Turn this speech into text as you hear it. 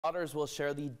Daughters will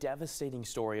share the devastating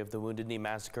story of the Wounded Knee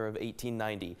Massacre of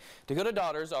 1890. Dakota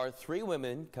Daughters are three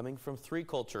women coming from three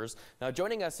cultures. Now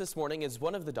joining us this morning is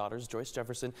one of the daughters, Joyce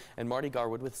Jefferson and Marty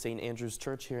Garwood with St. Andrew's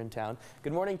Church here in town.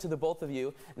 Good morning to the both of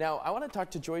you. Now I want to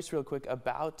talk to Joyce real quick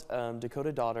about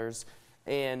Dakota Daughters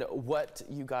and what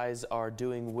you guys are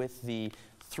doing with the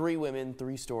three women,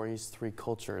 three stories, three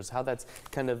cultures. How that's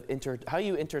kind of how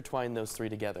you intertwine those three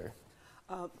together.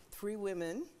 Three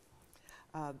women.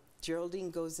 Geraldine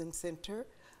goes in center,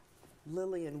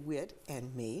 Lillian Witt,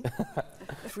 and me.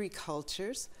 Three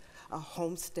cultures, a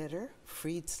homesteader,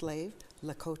 freed slave,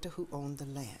 Lakota who owned the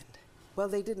land. Well,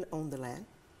 they didn't own the land,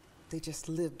 they just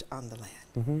lived on the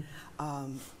land.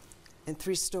 And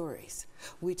three stories.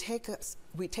 We take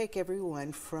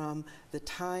everyone from the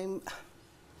time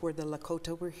where the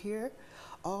Lakota were here,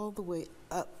 all the way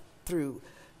up through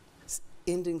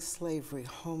ending slavery,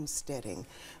 homesteading,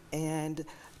 and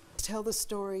tell the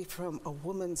story from a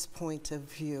woman's point of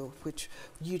view, which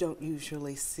you don't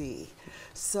usually see.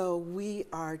 So we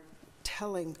are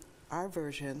telling our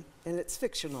version, and it's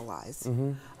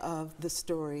fictionalized, of the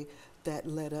story that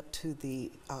led up to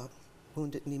the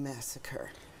Wounded Knee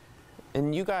Massacre.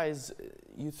 And you guys,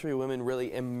 you three women,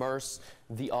 really immerse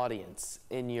the audience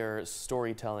in your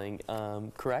storytelling,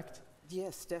 correct?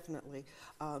 Yes, definitely.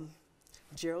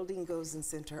 Geraldine goes in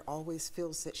center, always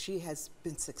feels that she has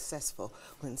been successful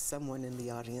when someone in the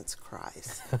audience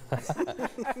cries.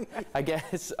 I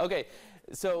guess. Okay,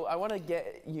 so I want to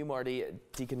get you, Marty,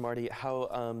 Deacon Marty,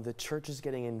 how the church is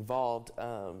getting involved.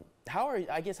 How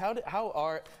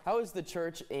is the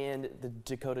church and the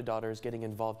Dakota Daughters getting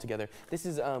involved together? This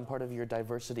is part of your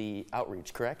diversity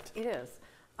outreach, correct? It is.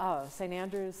 St.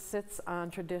 Andrews sits on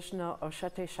traditional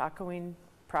Oshete-Shakowin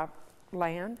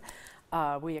land.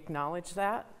 We acknowledge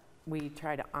that, we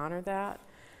try to honor that,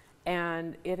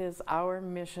 and it is our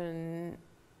mission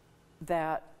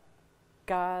that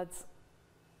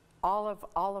all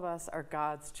of us are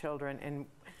God's children, and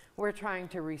we're trying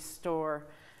to restore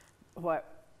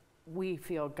what we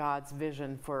feel God's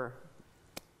vision for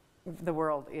the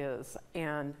world is.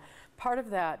 And part of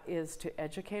that is to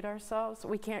educate ourselves.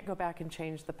 We can't go back and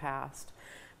change the past.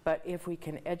 But if we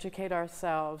can educate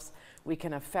ourselves, we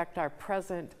can affect our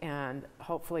present, and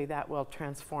hopefully that will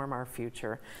transform our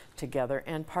future together.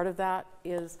 And part of that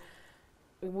is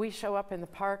we show up in the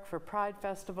park for pride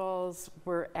festivals,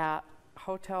 we're at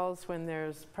hotels when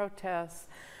there's protests,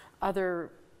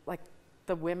 like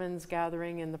the women's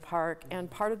gathering in the park. And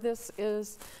part of this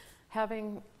is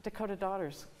having Dakota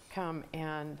Daughters come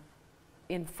and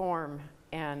inform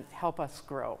and help us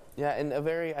grow. Yeah, and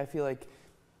I feel like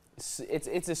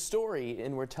it's a story,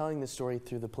 and we're telling the story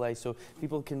through the play, so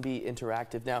people can be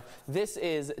interactive. Now, this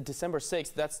is December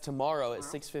 6th. That's tomorrow at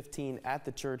 6:15 at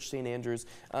the church, St. Andrews.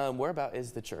 Whereabout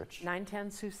is the church?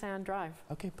 910 Susan Drive.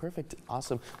 Okay, perfect.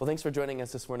 Awesome. Well, thanks for joining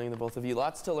us this morning, the both of you.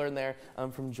 Lots to learn there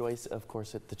from Joyce, of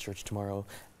course, at the church tomorrow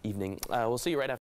evening. We'll see you right after.